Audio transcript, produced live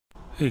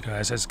Hey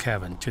guys, it's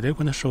Kevin. Today we're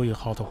going to show you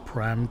how to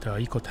prime the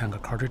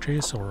EcoTank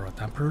cartridges or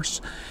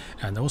dampers,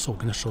 and also we're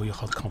going to show you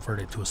how to convert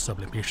it to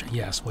sublimation.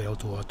 Yes, we'll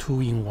do a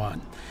 2-in-1.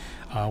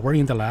 We're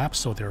in the lab,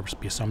 so there will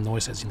be some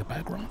noises in the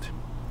background.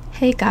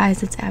 Hey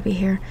guys, it's Abby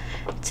here.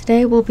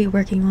 Today we'll be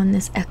working on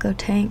this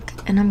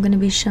EcoTank, and I'm going to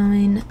be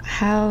showing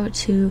how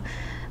to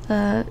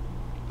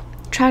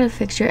try to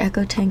fix your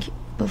EcoTank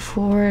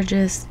before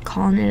just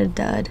calling it a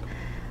dud.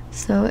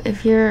 So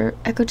if your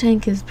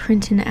EcoTank is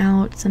printing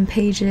out some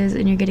pages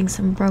and you're getting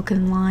some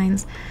broken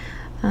lines,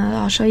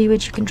 I'll show you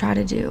what you can try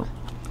to do.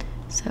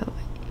 So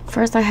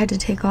first I had to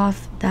take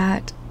off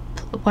that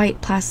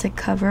white plastic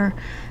cover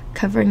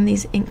covering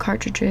these ink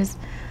cartridges,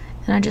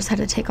 and I just had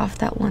to take off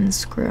that one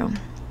screw.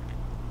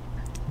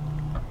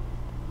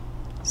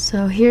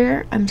 So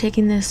here I'm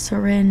taking this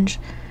syringe,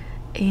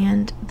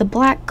 and the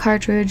black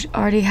cartridge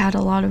already had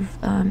a lot of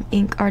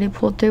ink already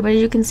pulled through, but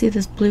as you can see,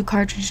 this blue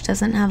cartridge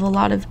doesn't have a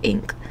lot of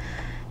ink.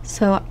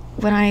 So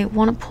when I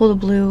want to pull the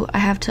blue, I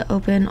have to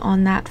open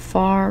on that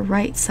far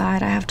right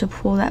side. I have to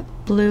pull that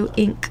blue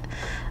ink,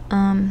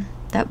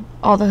 that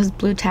all those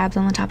blue tabs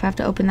on the top. I have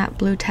to open that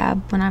blue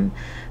tab when I'm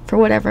for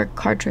whatever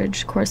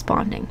cartridge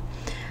corresponding.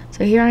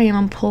 So here I am,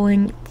 I'm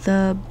pulling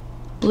the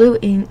blue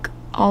ink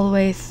all the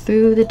way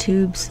through the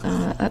tubes,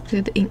 up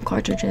through the ink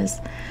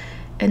cartridges,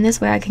 and this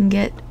way I can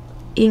get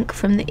ink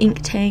from the ink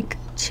tank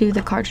to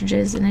the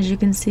cartridges. And as you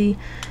can see,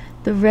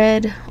 the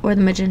red, or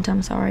the magenta,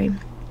 I'm sorry,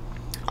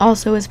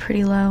 also is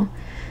pretty low.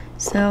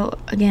 So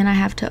again, I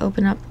have to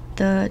open up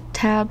the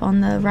tab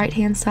on the right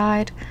hand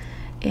side,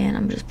 and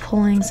I'm just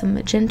pulling some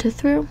magenta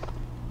through,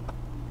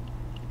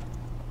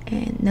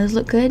 and those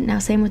look good. Now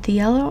same with the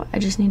yellow, I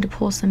just need to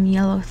pull some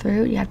yellow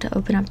through. You have to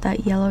open up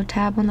that yellow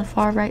tab on the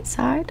far right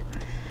side.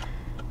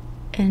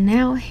 And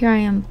now here I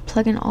am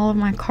plugging all of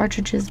my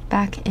cartridges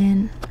back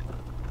in.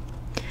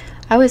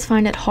 I always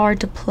find it hard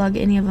to plug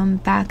any of them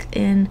back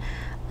in.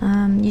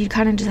 You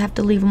kind of just have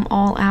to leave them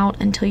all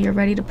out until you're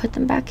ready to put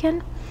them back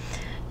in.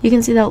 You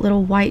can see that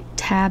little white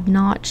tab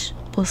notch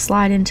will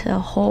slide into a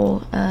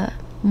hole,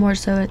 more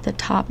so at the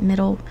top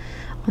middle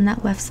on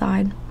that left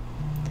side.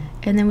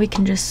 And then we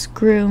can just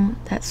screw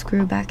that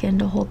screw back in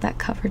to hold that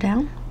cover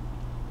down.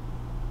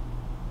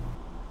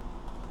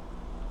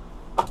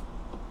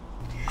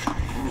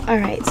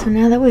 Alright, so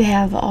now that we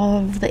have all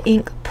of the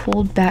ink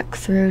pulled back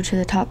through to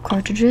the top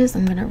cartridges,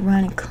 I'm going to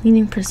run a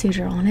cleaning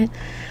procedure on it.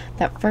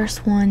 That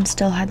first one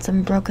still had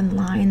some broken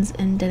lines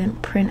and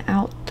didn't print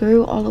out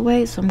through all the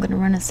way, so I'm going to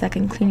run a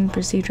second cleaning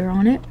procedure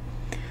on it.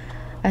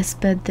 I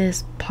sped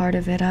this part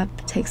of it up.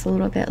 It takes a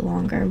little bit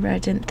longer, but I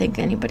didn't think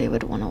anybody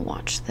would want to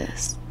watch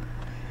this.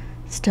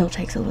 Still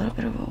takes a little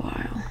bit of a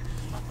while.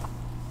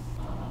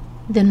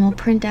 Then we'll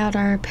print out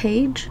our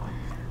page.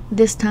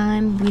 This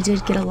time we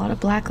did get a lot of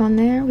black on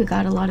there. We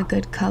got a lot of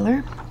good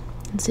color.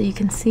 And so you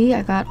can see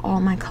I got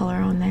all my color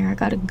on there. I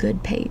got a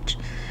good page.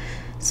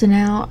 So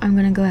now I'm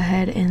going to go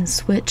ahead and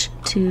switch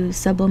to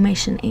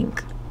sublimation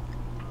ink.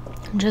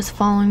 I'm just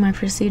following my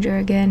procedure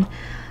again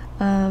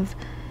of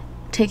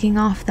taking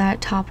off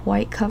that top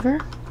white cover.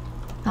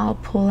 I'll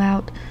pull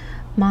out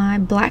my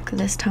black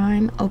this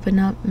time, open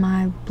up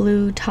my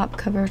blue top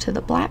cover to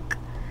the black,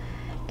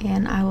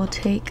 and I will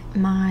take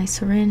my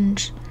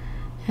syringe,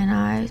 and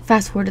I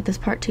fast forwarded this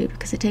part too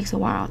because it takes a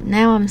while.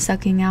 Now I'm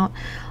sucking out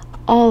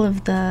all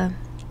of the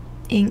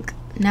ink.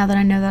 Now that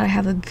I know that I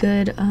have a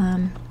good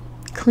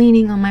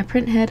cleaning on my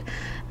print head,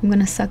 I'm going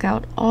to suck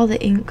out all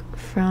the ink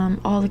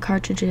from all the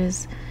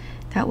cartridges.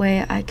 That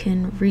way I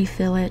can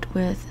refill it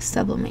with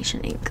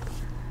sublimation ink.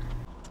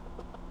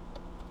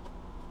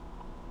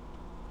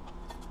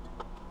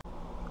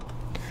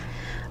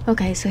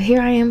 Okay, so here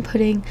I am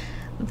putting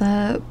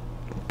the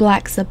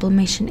black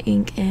sublimation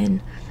ink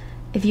in.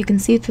 If you can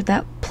see through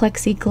that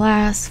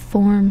plexiglass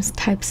forms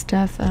type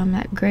stuff,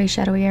 that gray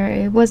shadowy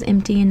area, it was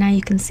empty, and now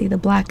you can see the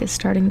black is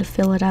starting to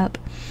fill it up.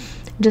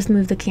 Just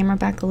move the camera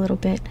back a little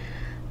bit,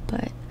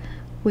 but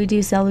we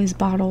do sell these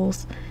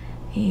bottles,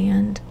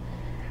 and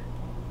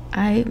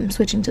I'm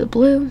switching to the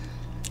blue,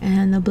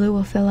 and the blue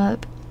will fill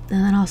up,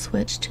 and then I'll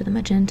switch to the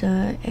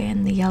magenta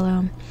and the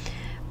yellow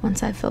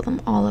once I fill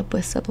them all up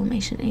with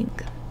sublimation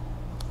ink.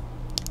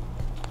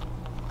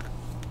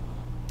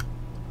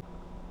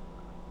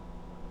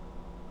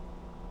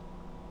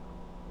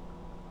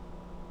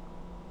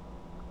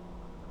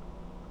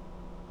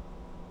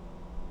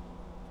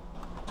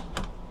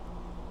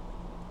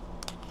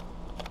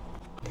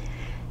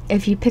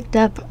 If you picked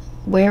up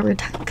where we're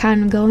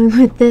kind of going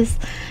with this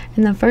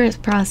in the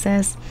first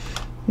process,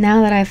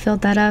 now that I filled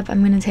that up,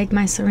 I'm going to take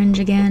my syringe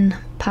again,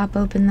 pop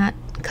open that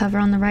cover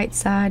on the right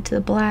side to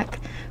the black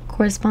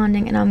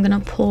corresponding, and I'm going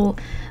to pull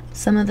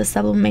some of the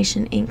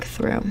sublimation ink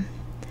through.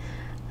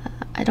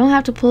 I don't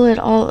have to pull it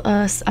all,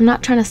 I'm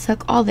not trying to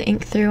suck all the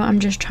ink through, I'm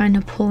just trying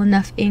to pull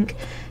enough ink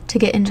to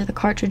get into the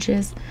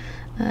cartridges.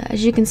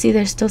 As you can see,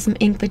 there's still some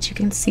ink, but you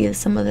can see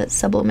some of the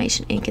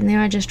sublimation ink in there.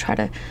 I just try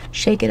to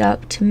shake it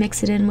up to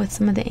mix it in with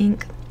some of the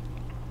ink.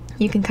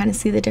 You can kind of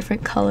see the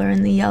different color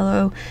in the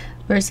yellow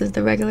versus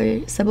the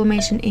regular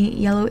sublimation ink,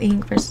 yellow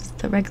ink versus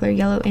the regular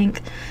yellow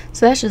ink.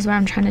 So that's just where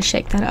I'm trying to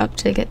shake that up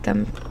to get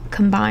them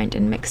combined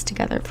and mixed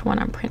together for when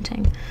I'm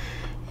printing.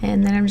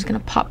 And then I'm just going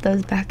to pop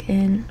those back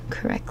in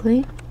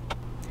correctly.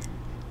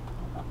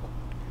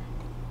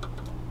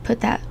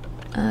 Put that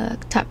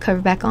top cover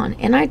back on.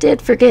 And I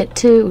did forget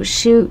to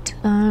shoot,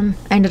 I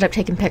ended up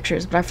taking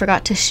pictures, but I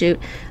forgot to shoot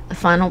a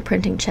final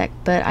printing check.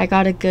 But I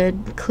got a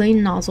good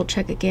clean nozzle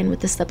check again with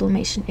the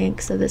sublimation ink,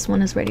 so this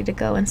one is ready to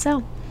go and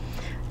sell.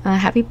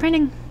 Happy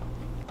printing!